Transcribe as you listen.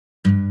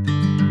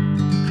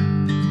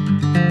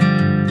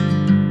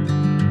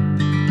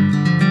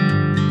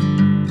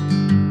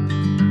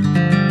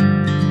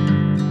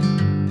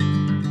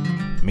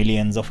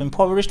Millions of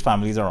impoverished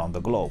families around the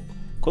globe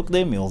cook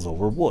their meals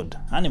over wood,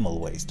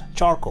 animal waste,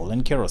 charcoal,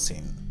 and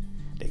kerosene.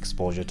 The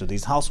exposure to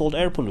these household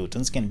air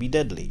pollutants can be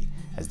deadly,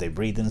 as they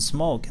breathe in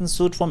smoke and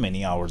soot for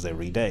many hours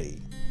every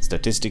day.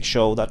 Statistics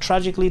show that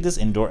tragically this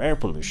indoor air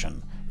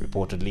pollution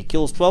reportedly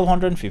kills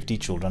 1,250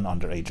 children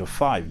under age of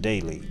 5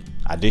 daily.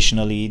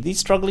 Additionally, these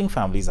struggling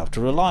families have to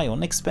rely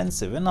on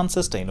expensive and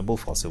unsustainable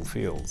fossil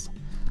fuels.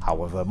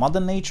 However, Mother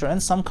Nature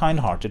and some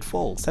kind-hearted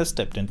folks have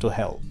stepped in to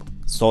help.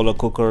 Solar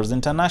Cookers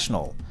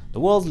International, the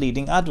world's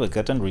leading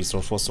advocate and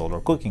resource for solar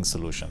cooking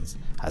solutions,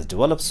 has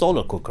developed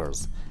solar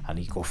cookers, an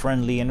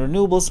eco-friendly and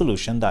renewable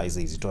solution that is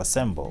easy to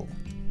assemble.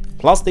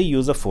 Plus, they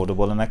use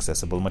affordable and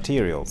accessible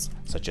materials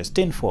such as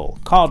tinfoil,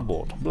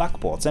 cardboard, black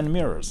pots, and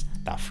mirrors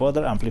that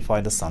further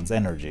amplify the sun's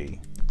energy.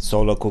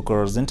 Solar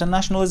Cookers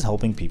International is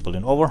helping people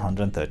in over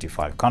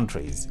 135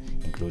 countries,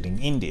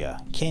 including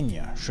India,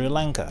 Kenya, Sri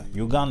Lanka,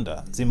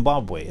 Uganda,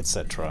 Zimbabwe,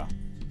 etc.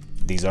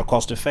 These are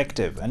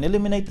cost-effective and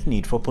eliminate the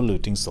need for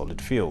polluting solid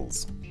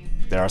fuels.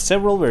 There are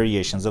several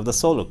variations of the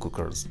solar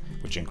cookers,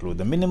 which include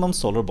the minimum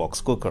solar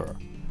box cooker,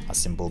 a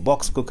simple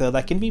box cooker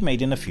that can be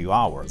made in a few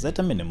hours at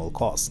a minimal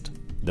cost.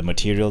 The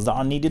materials that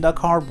are needed are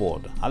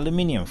cardboard,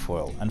 aluminium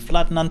foil, and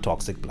flat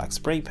non-toxic black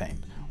spray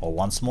paint, or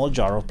one small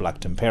jar of black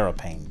tempera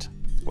paint.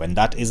 When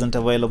that isn't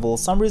available,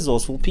 some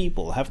resourceful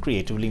people have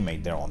creatively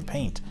made their own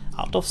paint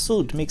out of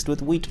soot mixed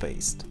with wheat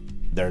paste.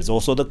 There is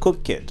also the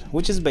Cook Kit,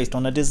 which is based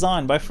on a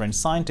design by French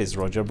scientist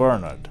Roger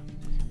Bernard.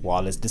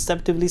 While it's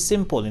deceptively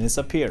simple in its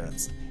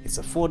appearance, it's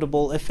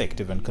affordable,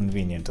 effective, and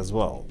convenient as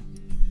well.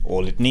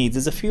 All it needs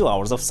is a few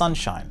hours of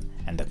sunshine,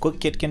 and the Cook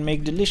Kit can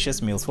make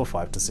delicious meals for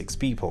 5 to 6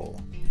 people.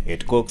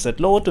 It cooks at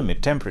lower to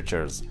mid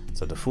temperatures,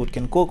 so the food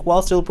can cook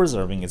while still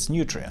preserving its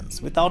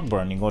nutrients without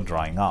burning or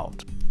drying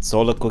out.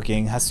 Solar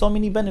cooking has so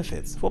many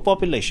benefits for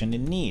population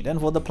in need and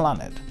for the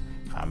planet.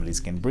 Families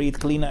can breathe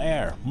cleaner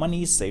air,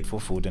 money is saved for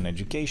food and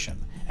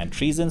education, and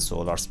trees and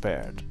soil are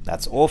spared.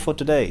 That's all for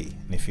today,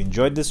 and if you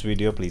enjoyed this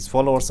video, please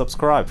follow or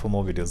subscribe for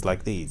more videos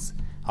like these.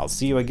 I'll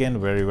see you again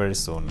very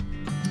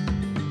soon.